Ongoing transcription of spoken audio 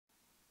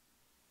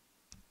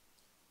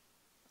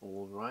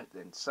Alright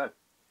then, so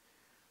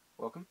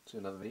welcome to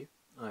another video.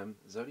 I am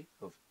Zodi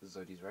of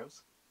Zodi's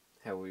Rails.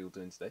 How are we all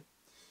doing today?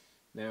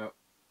 Now,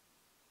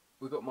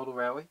 we've got Model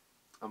Railway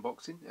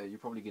unboxing. You're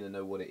probably going to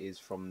know what it is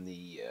from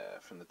the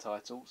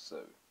title,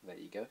 so there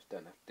you go,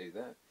 don't have to do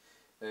that.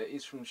 It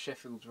is from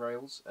Sheffield's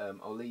Rails.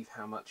 I'll leave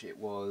how much it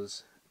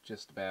was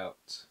just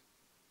about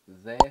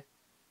there,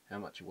 how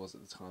much it was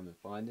at the time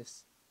of buying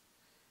this.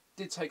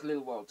 It did take a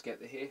little while to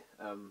get here,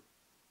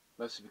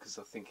 mostly because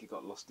I think it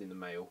got lost in the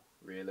mail,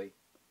 really.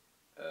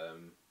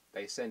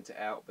 They sent it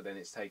out, but then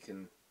it's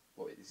taken,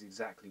 well, it's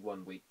exactly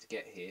 1 week to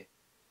get here.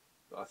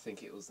 But I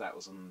think that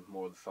was on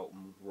more of the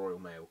Fulton Royal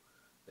Mail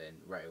than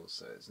Rails,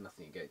 so there's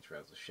nothing against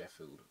Rails of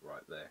Sheffield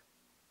right there.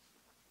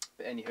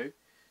 But anywho,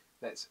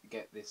 let's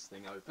get this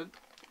thing open.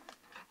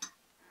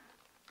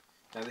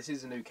 Now this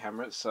is a new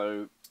camera,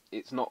 so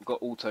it's not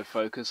got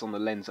autofocus on the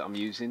lens that I'm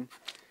using.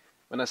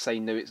 When I say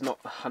new, it's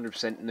not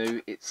 100%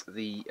 new. It's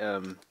the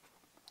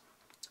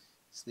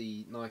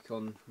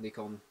Nikon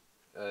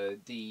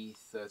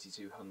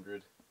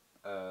D3200.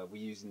 We're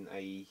using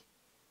I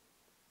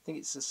think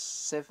it's a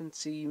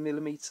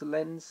 70mm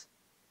lens.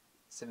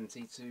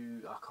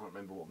 72, I can't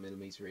remember what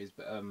millimeter it is,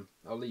 but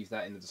I'll leave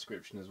that in the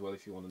description as well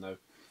if you want to know.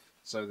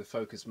 So the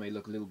focus may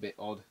look a little bit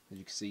odd, as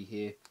you can see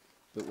here,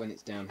 but when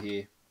it's down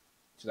here,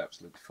 it's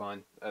absolutely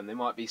fine. There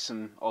might be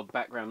some odd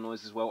background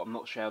noise as well. I'm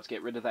not sure how to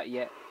get rid of that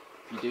yet.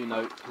 If you do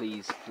know,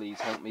 please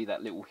help me.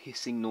 That little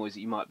hissing noise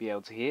that you might be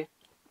able to hear.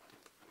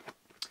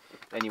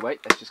 Anyway,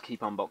 let's just keep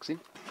unboxing.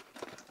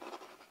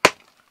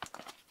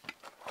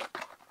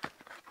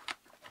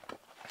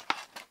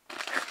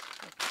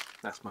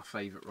 That's my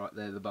favourite right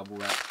there, the bubble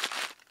wrap.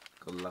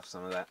 Gotta love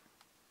some of that.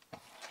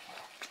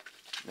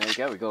 There you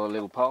go, we got a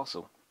little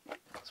parcel.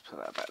 Let's put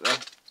that back there.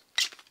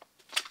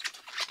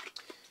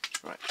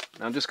 Right,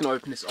 now I'm just going to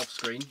open this off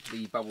screen,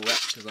 the bubble wrap,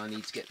 because I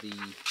need to get the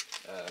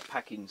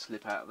packing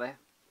slip out of there.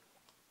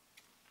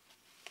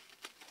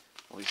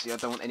 Obviously I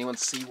don't want anyone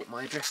to see what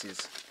my address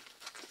is.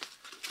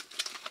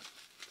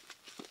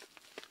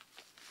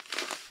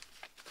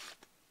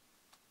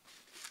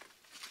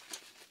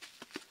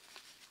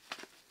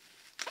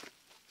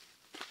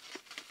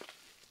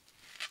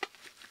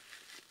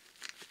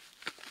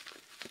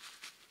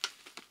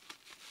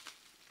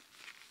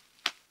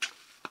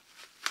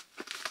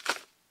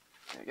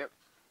 There we go.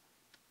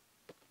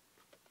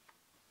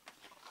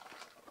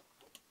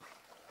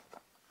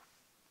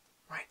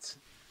 Right.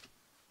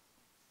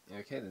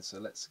 Okay then, so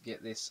let's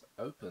get this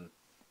open.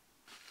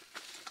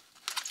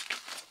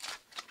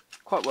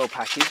 Quite well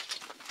packaged.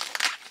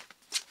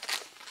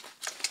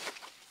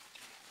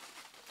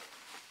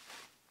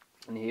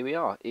 And here we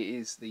are. It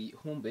is the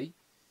Hornby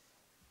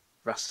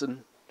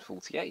Ruston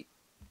 48.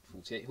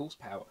 48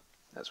 horsepower.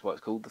 That's why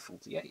it's called the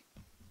 48.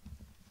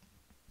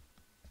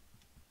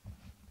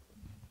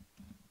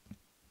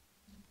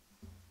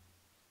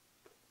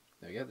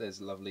 There we go, there's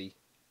lovely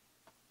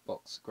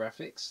box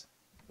graphics.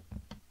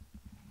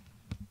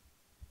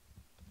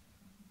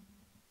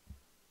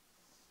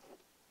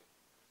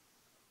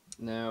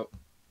 Now,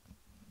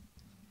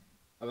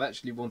 I've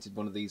actually wanted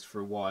one of these for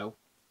a while,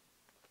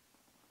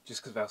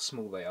 just because of how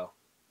small they are.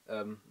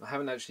 I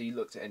haven't actually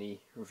looked at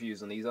any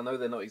reviews on these. I know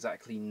they're not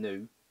exactly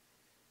new,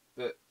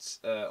 but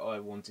I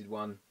wanted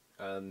one.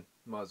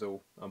 Might as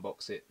well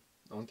unbox it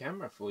on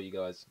camera for you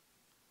guys.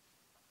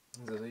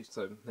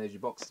 So there's your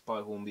box. It's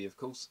by Hornby, of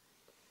course.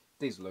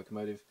 Diesel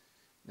locomotive.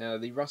 Now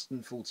the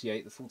Ruston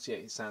 48, the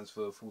 48 stands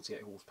for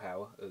 48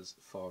 horsepower as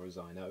far as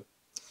I know.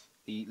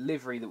 The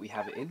livery that we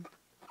have it in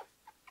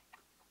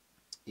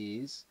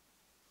is,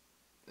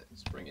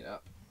 let's bring it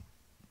up.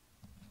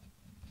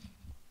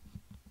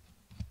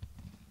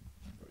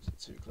 Or is it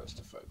too close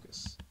to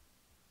focus?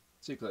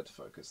 Too close to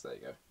focus, there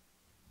you go.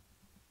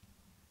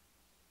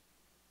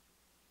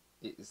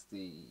 It is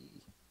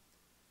the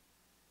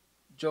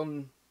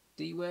John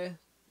Deware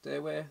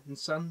and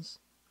Sons.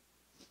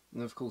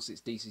 And of course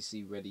it's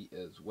DCC ready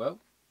as well.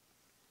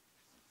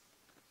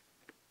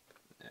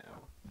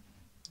 Now,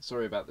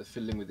 sorry about the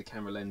fiddling with the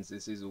camera lens,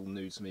 this is all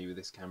new to me with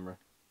this camera.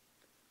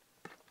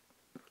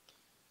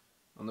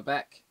 On the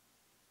back,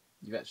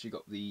 you've actually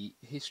got the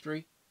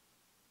history.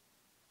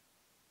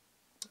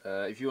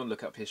 If you want to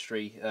look up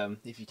history,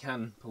 if you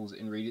can pause it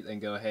and read it, then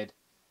go ahead.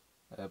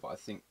 But I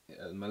think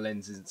my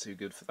lens isn't too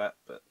good for that,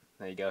 but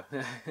there you go.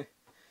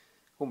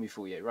 Hornby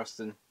 48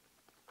 Ruston.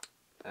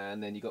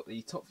 And then you got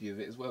the top view of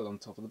it as well on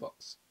top of the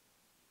box.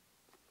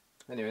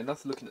 Anyway,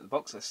 enough looking at the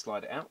box, let's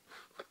slide it out.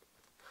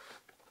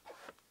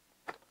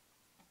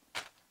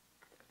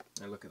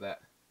 Now look at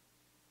that.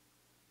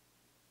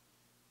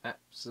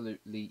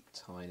 Absolutely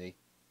tiny.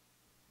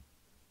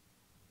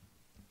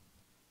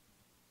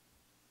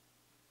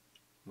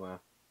 Wow.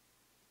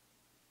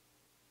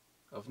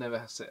 I've never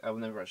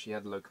actually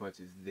had a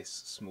locomotive this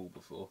small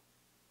before.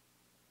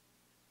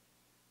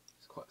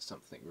 It's quite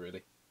something,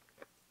 really.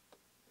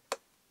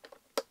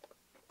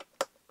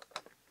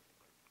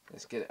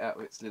 Let's get it out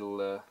of its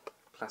little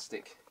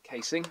plastic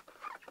casing.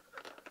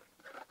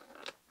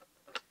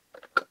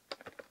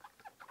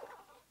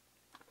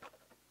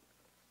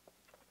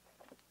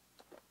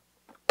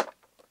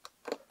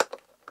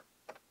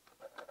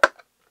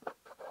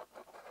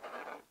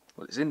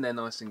 it's in there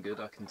nice and good,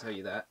 I can tell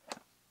you that.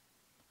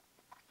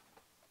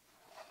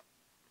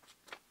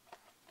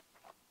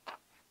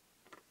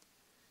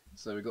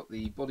 So we've got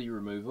the body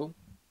removal,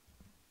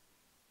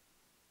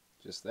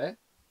 just there.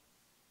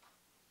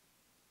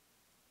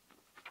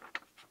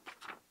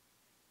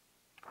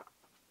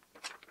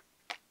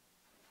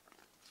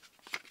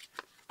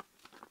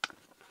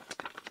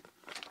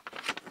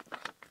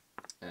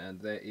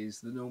 And there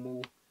is the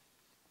normal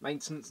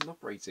maintenance and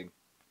operating.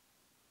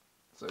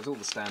 So it's all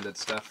the standard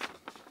stuff.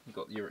 You've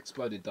got your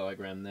exploded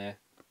diagram there.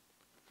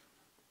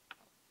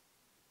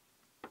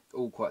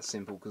 All quite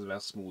simple because of how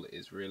small it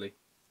is, really.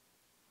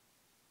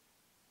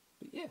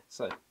 But yeah,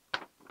 so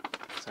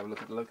let's have a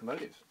look at the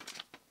locomotive.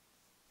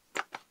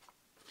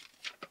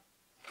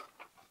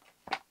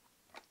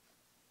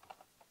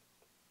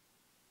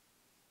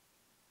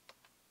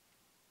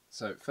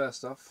 So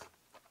first off,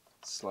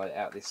 slide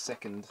out this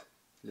second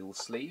little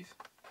sleeve.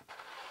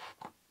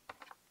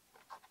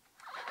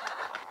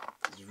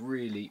 It's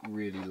really,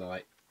 really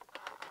light,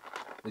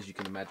 as you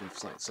can imagine for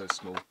something so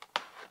small.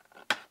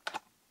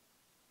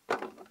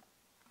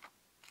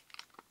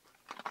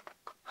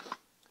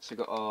 So we've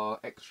got our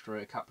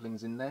extra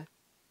couplings in there,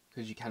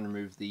 because you can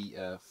remove the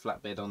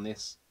flatbed on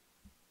this,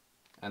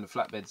 and the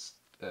flatbed's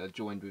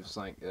joined with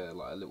something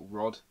like a little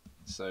rod,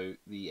 so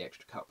the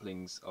extra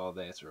couplings are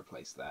there to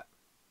replace that,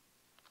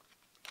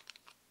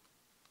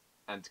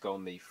 and to go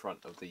on the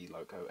front of the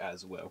loco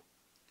as well.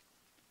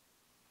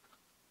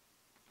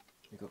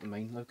 We've got the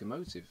main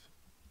locomotive.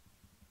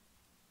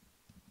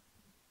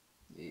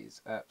 It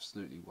is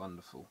absolutely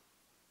wonderful,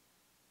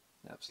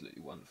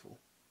 absolutely wonderful.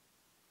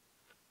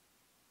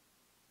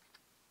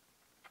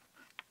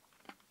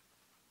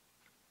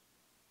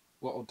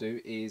 What I'll do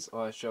is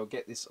I shall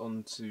get this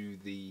onto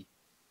the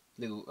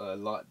little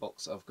light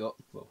box I've got.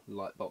 Well,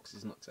 light box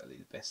is not exactly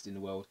the best in the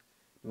world.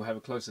 We'll have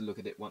a closer look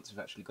at it once we've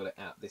actually got it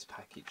out of this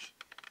package,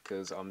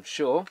 because I'm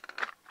sure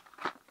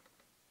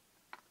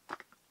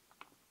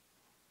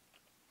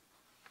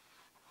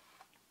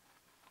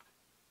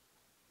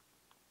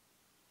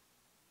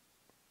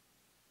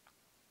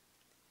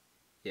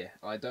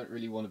I don't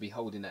really want to be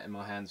holding that in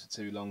my hands for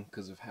too long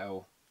because of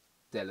how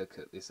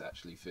delicate this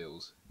actually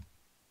feels.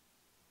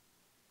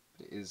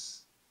 But it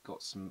is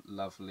got some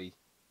lovely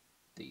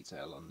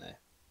detail on there.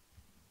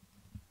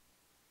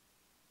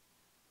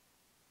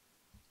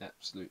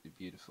 Absolutely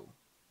beautiful.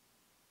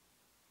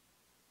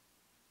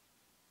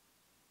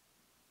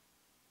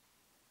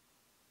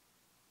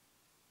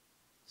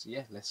 So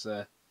yeah, let's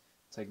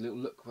take a little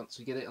look once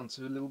we get it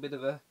onto a little bit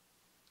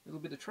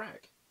of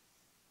track.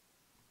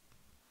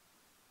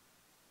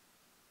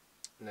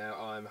 Now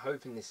I'm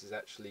hoping this is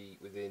actually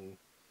within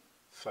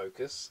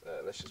focus.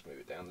 Let's just move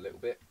it down a little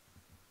bit.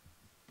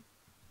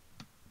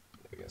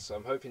 There we go. So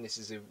I'm hoping this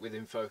is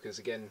within focus.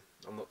 Again,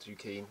 I'm not too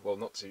keen, well,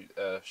 not too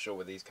sure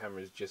with these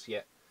cameras just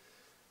yet.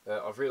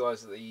 I've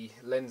realised that the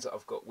lens that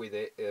I've got with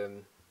it,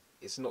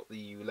 it's not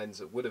the lens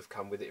that would have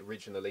come with it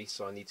originally,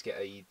 so I need to get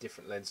a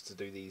different lens to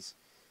do these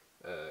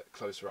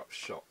closer up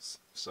shots.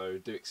 So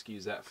do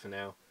excuse that for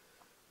now.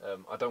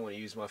 I don't want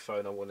to use my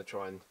phone, I want to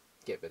try and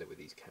get better with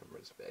these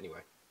cameras. But anyway,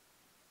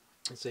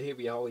 so here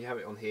we are, we have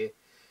it on here.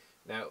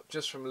 Now,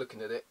 just from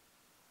looking at it,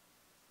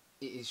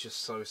 it is just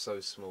so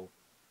small.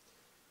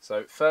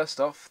 So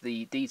first off,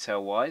 the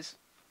detail wise,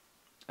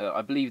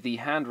 I believe the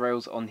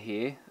handrails on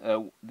here,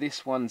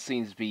 this one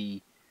seems to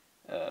be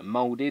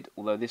moulded,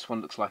 although this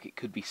one looks like it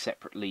could be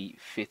separately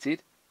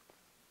fitted.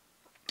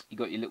 You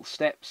got your little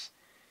steps,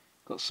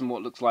 got some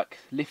what looks like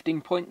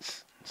lifting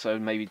points, so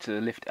maybe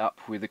to lift it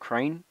up with a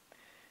crane.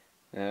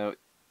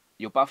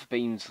 Your buffer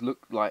beams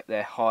look like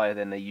they're higher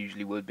than they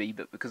usually would be,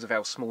 but because of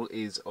how small it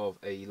is of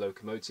a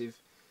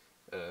locomotive,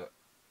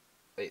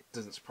 it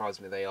doesn't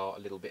surprise me they are a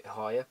little bit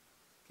higher.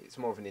 It's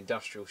more of an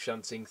industrial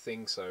shunting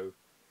thing, so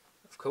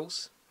of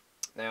course.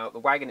 Now the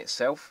wagon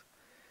itself,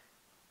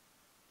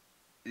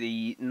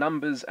 the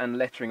numbers and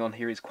lettering on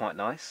here is quite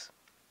nice.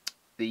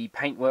 The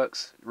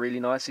paintwork's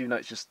really nice, even though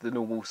it's just the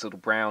normal sort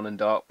of brown and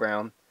dark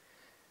brown.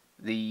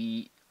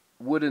 The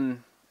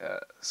wooden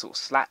sort of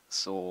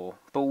slats or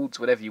boards,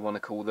 whatever you want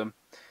to call them,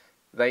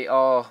 they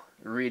are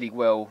really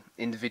well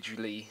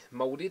individually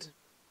moulded.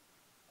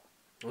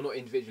 Well, not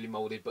individually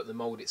moulded, but the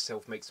mould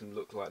itself makes them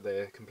look like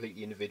they're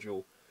completely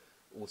individual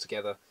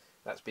altogether.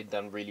 That's been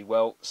done really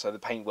well, so the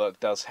paintwork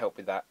does help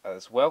with that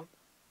as well.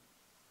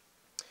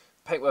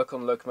 Paintwork on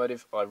the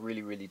locomotive, I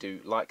really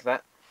do like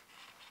that.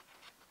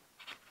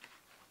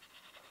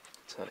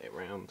 Turn it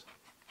around.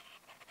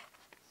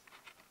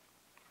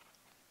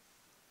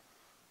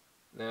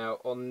 Now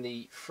on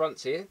the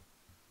front here,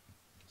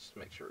 just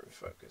make sure we're in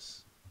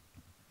focus.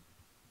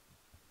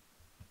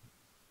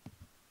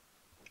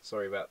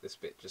 Sorry about this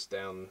bit just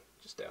down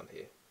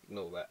here.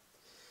 Ignore that.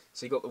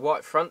 So you got the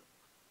white front.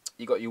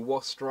 You got your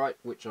wasp stripe,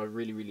 which I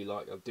really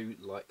like. I do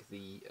like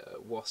the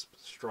wasp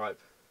stripe.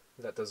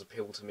 That does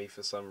appeal to me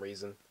for some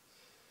reason.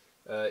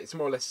 It's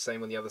more or less the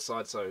same on the other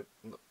side, so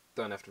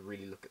don't have to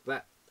really look at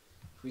that.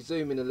 If we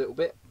zoom in a little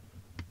bit,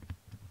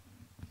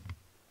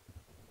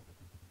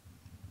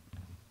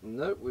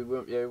 no, we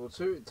won't be able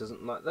to. It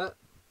doesn't like that.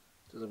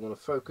 Doesn't want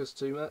to focus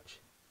too much.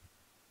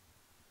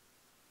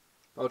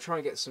 I'll try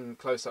and get some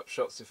close-up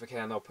shots if I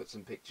can. I'll put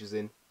some pictures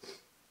in.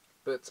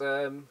 But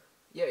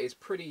yeah, it's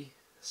pretty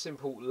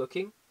simple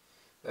looking.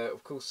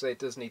 Of course, there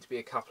does need to be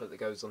a coupler that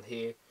goes on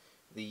here.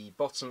 The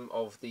bottom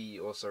of the,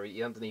 or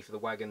sorry, underneath of the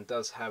wagon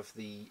does have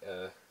the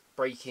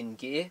brake-in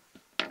gear.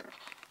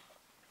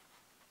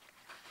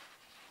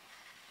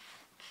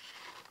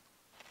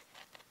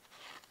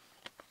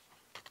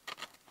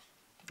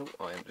 Oh,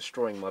 I am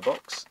destroying my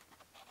box.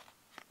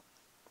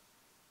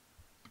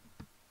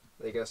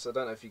 There you go. So I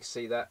don't know if you can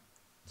see that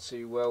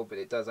too well, but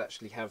it does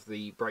actually have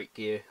the brake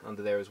gear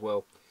under there as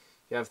well.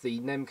 You have the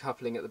NEM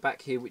coupling at the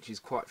back here, which is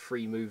quite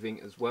free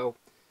moving as well.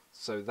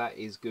 So that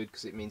is good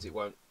because it means it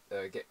won't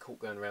get caught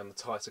going around the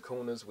tighter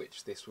corners,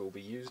 which this will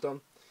be used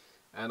on.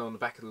 And on the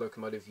back of the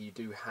locomotive you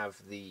do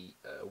have the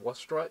wash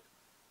stripe.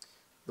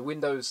 The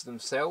windows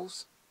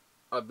themselves,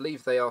 I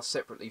believe they are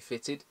separately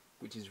fitted,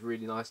 which is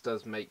really nice.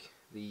 Does make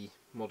the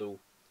model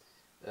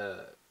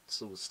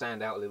sort of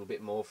stand out a little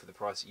bit more for the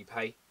price that you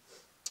pay.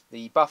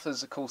 The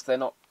buffers, of course, they're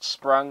not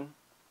sprung,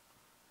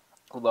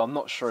 although I'm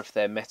not sure if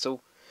they're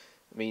metal.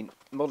 I mean,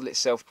 the model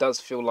itself does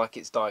feel like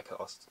it's die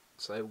cast,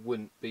 so it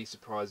wouldn't be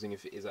surprising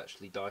if it is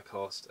actually die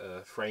cast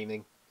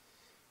framing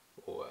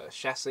or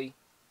chassis.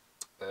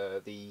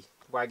 The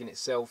wagon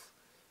itself,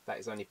 that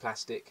is only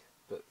plastic,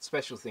 but the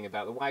special thing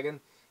about the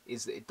wagon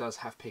is that it does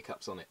have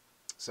pickups on it.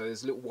 So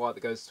there's a little wire that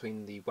goes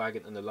between the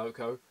wagon and the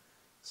loco,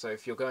 so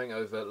if you're going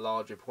over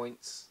larger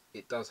points,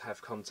 it does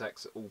have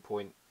contacts at all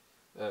point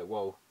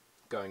while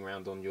going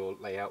around on your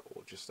layout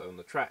or just on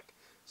the track.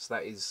 So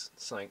that is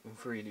something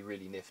really,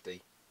 really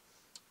nifty.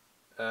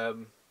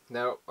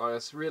 Now I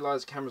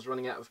realised the camera's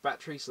running out of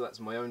battery, so that's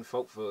my own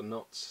fault for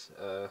not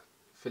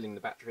filling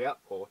the battery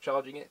up or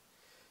charging it.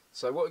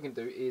 So what we're going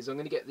to do is I'm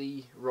going to get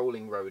the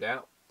rolling road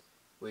out.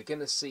 We're going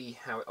to see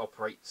how it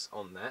operates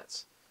on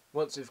that.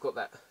 Once we've got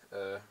that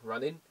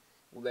running,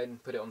 we'll then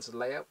put it onto the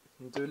layout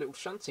and do a little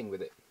shunting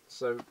with it.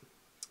 So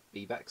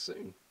be back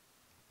soon.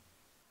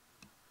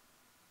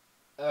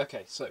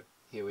 Okay, so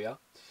here we are.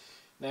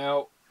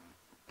 Now,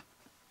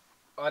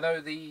 I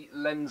know the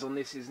lens on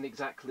this isn't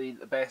exactly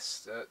the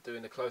best at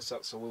doing the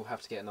close-up, so we'll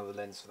have to get another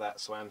lens for that,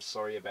 so I'm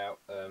sorry about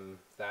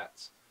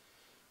that.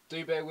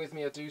 Do bear with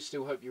me, I do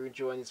still hope you're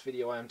enjoying this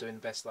video. I am doing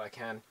the best that I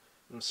can.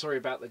 I'm sorry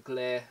about the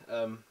glare,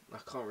 I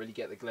can't really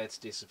get the glare to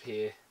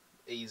disappear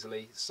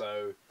easily,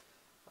 so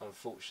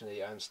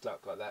unfortunately I'm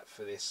stuck like that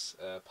for this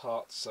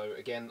part. So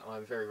again,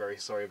 I'm very, very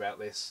sorry about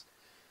this.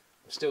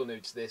 I'm still new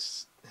to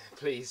this.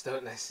 Please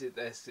don't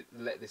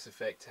let this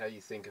affect how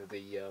you think of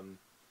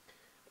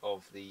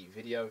the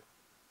video.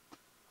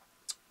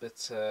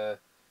 But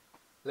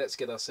let's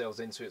get ourselves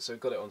into it. So we've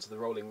got it onto the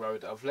rolling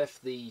road. I've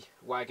left the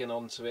wagon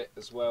onto it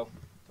as well.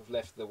 I've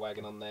left the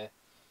wagon on there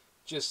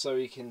just so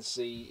you can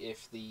see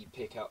if the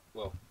pickup,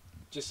 well,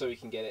 just so you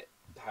can get it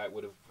how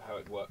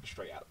it worked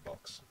straight out of the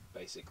box,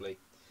 basically.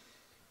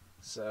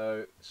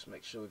 So just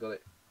make sure we got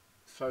it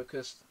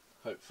focused,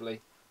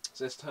 hopefully.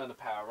 So let's turn the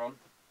power on.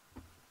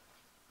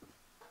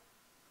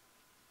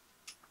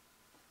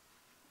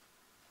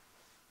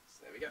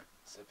 So there we go.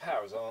 So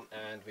power's on,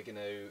 and we're going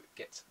to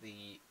get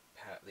the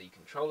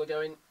controller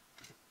going,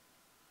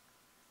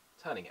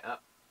 turning it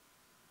up,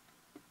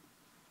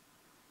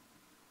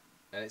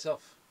 and it's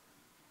off.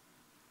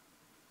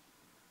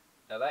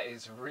 Now that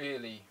is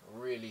really,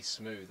 really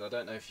smooth. I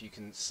don't know if you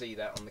can see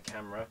that on the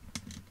camera.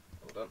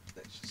 Hold on,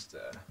 let's just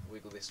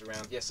wiggle this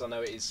around. Yes, I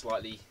know it is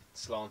slightly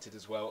slanted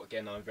as well.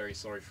 Again, I'm very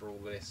sorry for all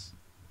this.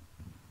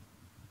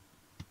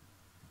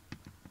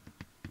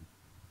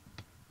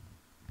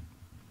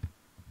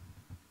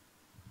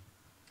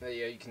 There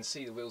you go, you can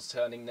see the wheels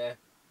turning there.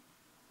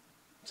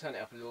 Turn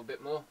it up a little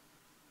bit more.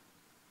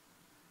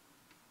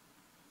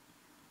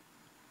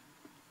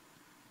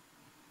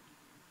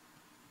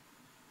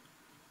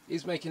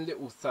 It's making a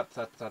little thud,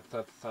 thud, thud,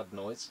 thud, thud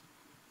noise.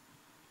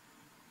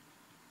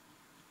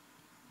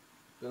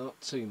 But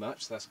not too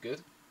much, that's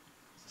good.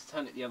 Let's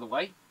turn it the other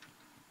way.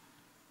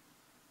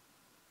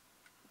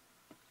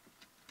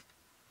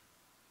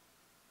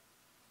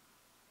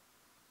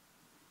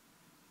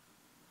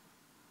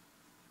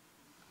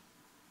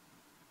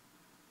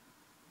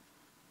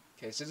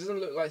 Okay, so it doesn't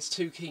look like it's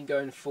too keen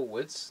going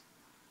forwards.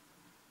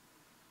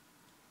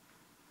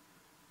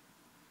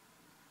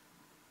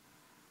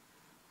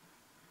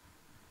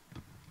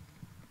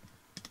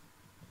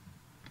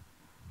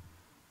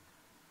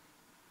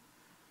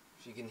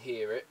 If you can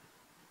hear it.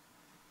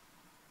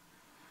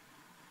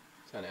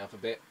 Turn it up a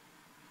bit.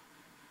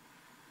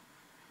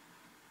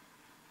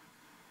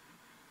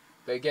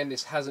 But again,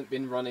 this hasn't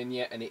been running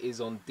yet, and it is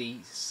on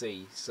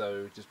DC,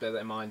 so just bear that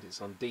in mind.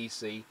 It's on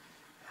DC,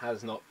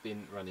 has not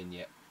been running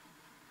yet.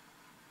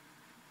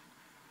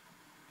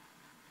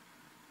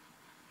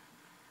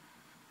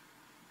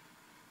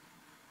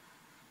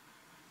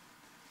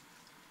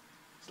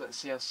 So let's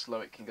see how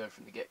slow it can go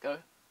from the get-go.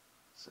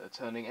 So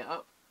turning it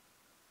up.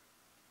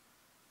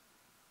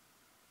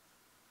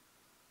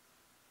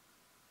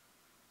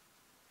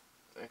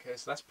 Okay,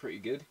 so that's pretty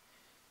good.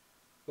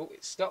 Oh,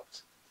 it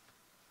stopped.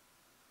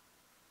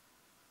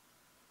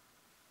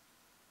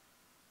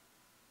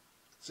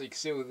 So you can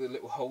see all the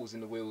little holes in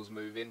the wheels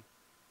moving.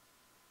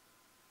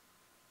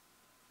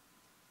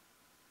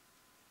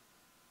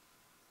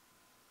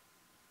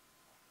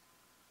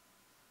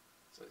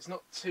 So it's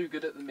not too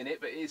good at the minute,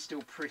 but it is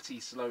still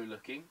pretty slow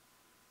looking.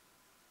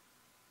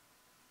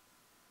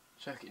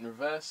 Chuck it in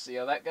reverse, see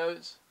how that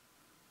goes.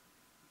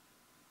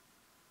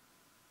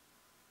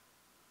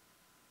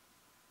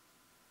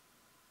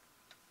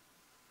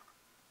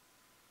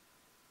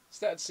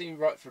 So that seemed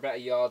right for about a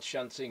yard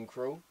shunting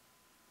crawl.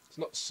 It's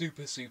not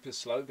super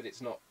slow, but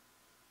it's not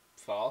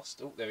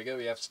fast. Oh, there we go,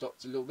 we have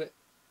stopped a little bit.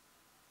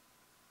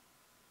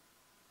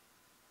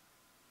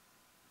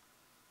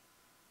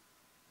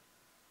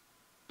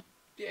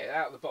 Yeah,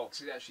 out of the box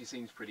it actually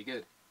seems pretty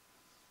good.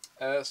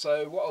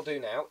 So what I'll do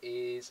now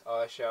is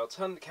I shall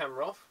turn the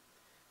camera off.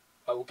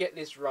 I will get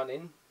this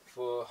running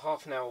for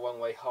half an hour one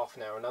way, half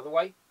an hour another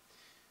way.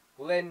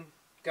 We'll then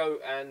go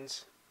and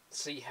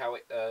see how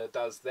it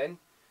does then.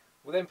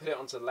 We'll then put it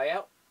onto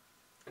layout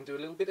and do a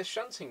little bit of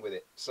shunting with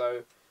it.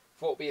 So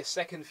for what will be a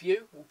second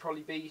view will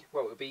probably be,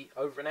 well, it'll be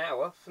over an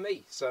hour for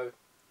me. So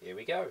here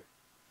we go.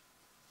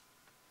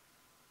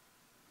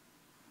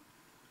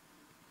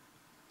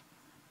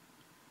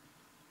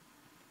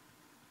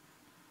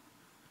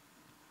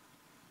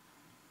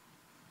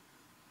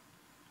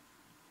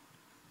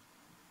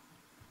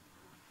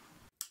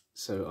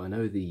 So I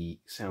know the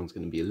sound's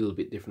going to be a little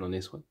bit different on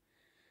this one.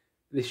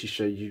 This just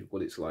shows you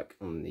what it's like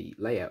on the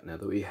layout now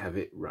that we have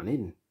it run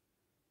in.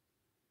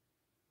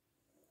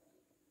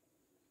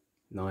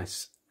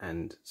 Nice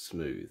and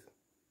smooth.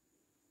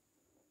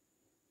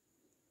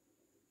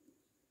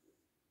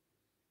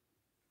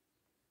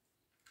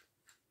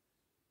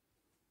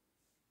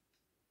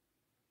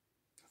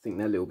 I think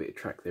that little bit of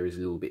track there is a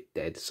little bit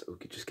dead, so we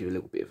could just give a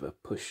little bit of a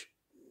push.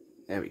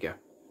 There we go.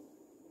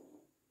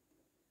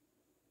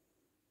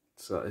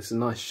 So it's a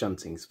nice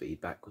shunting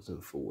speed backwards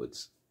and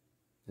forwards.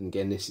 And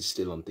again, this is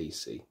still on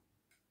DC.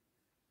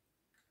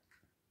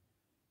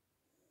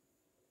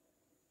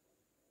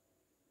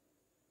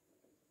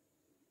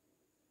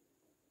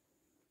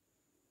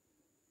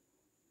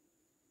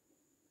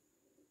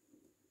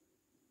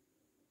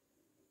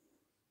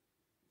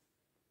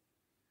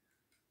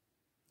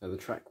 Now the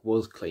track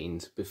was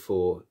cleaned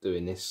before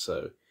doing this,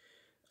 so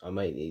I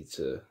may need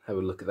to have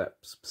a look at that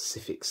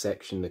specific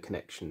section, the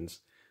connections,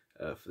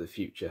 for the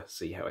future,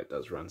 see how it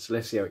does run. So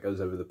let's see how it goes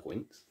over the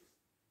points.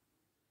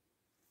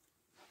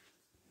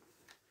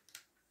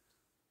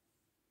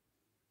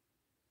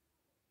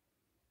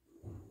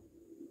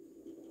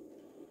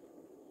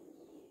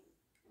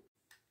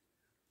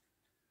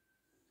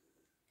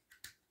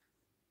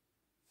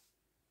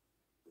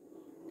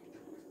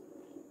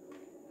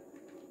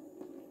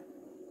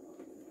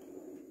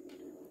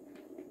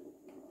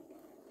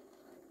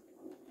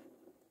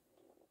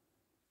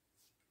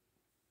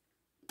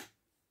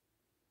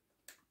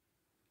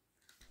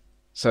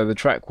 So the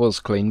track was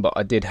clean, but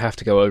I did have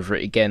to go over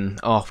it again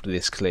after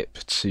this clip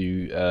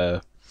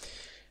to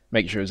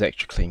make sure it was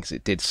extra clean, because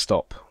it did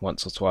stop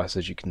once or twice,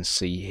 as you can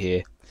see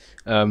here.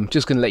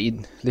 Just going to let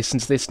you listen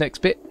to this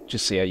next bit,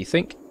 just see how you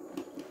think.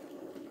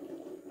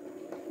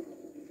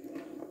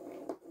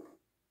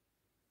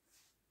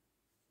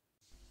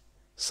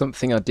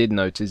 Something I did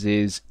notice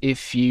is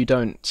if you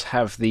don't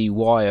have the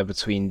wire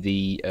between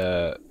the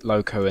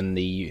loco and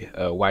the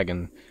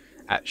wagon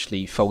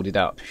actually folded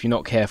up, if you're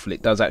not careful,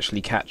 it does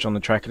actually catch on the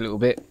track a little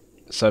bit.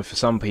 So for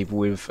some people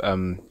with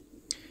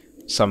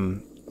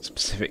some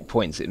specific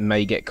points, it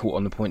may get caught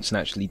on the points and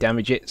actually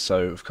damage it.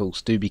 So of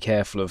course, do be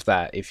careful of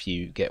that if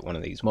you get one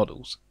of these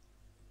models.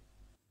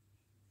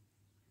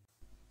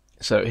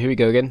 So here we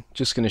go again,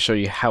 just going to show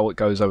you how it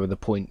goes over the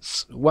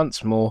points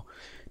once more,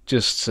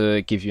 just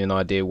to give you an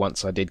idea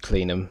once I did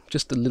clean them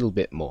just a little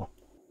bit more.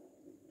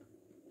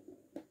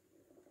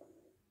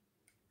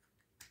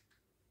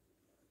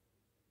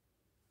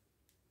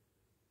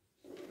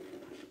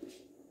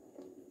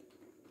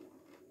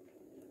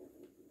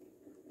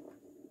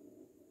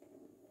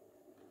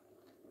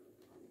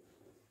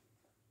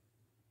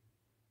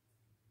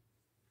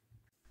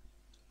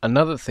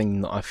 Another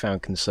thing that I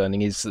found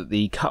concerning is that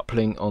the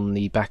coupling on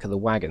the back of the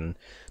wagon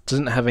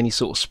doesn't have any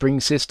sort of spring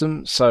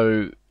system,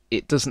 so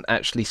it doesn't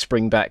actually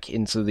spring back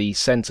into the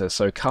centre,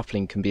 so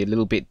coupling can be a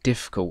little bit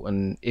difficult,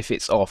 and if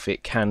it's off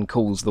it can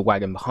cause the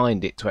wagon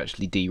behind it to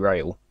actually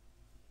derail.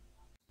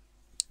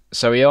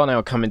 So we are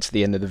now coming to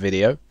the end of the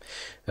video.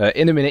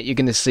 In a minute you're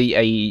going to see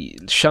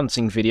a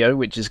shunting video,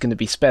 which is going to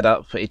be sped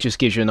up, but it just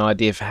gives you an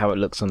idea for how it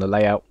looks on the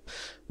layout.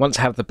 Once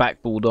I have the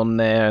backboard on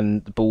there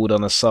and the board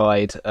on the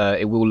side,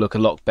 it will look a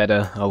lot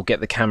better. I'll get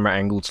the camera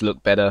angle to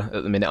look better.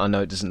 At the minute I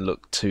know it doesn't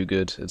look too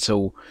good at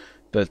all,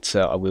 but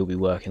I will be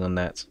working on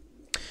that.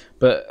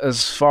 But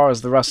as far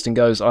as the rusting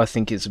goes, I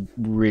think it's a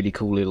really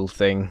cool little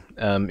thing.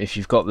 If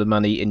you've got the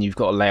money and you've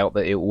got a layout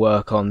that it'll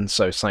work on,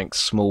 so something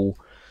small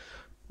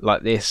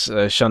like this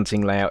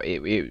shunting layout, it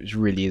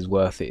really is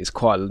worth it. It's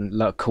quite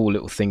a cool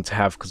little thing to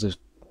have because of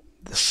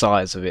the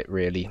size of it,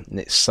 really, and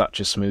it's such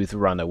a smooth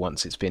runner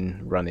once it's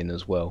been running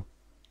as well.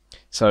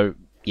 So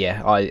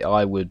yeah,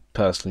 I would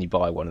personally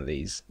buy one of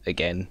these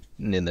again,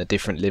 and in a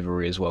different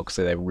livery as well, because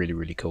they're really,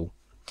 really cool.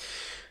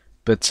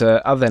 But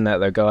other than that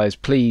though, guys,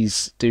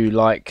 please do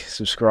like,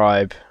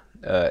 subscribe,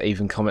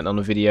 even comment on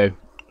the video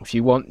if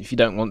you want. If you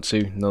don't want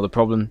to, not a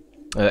problem.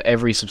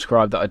 Every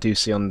subscribe that I do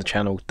see on the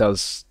channel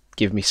does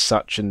give me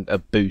such a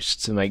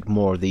boost to make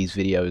more of these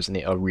videos, and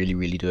I really,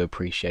 really do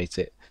appreciate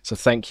it. So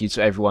thank you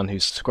to everyone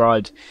who's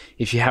subscribed.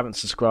 If you haven't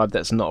subscribed,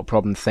 that's not a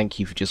problem. Thank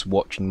you for just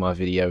watching my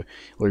video,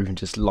 or even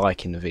just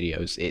liking the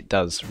videos. It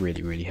does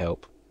really, really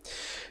help.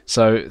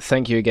 So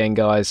thank you again,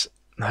 guys.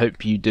 I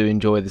hope you do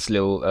enjoy this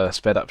little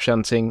sped up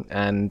shunting,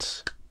 and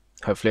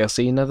hopefully I'll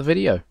see you in another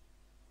video.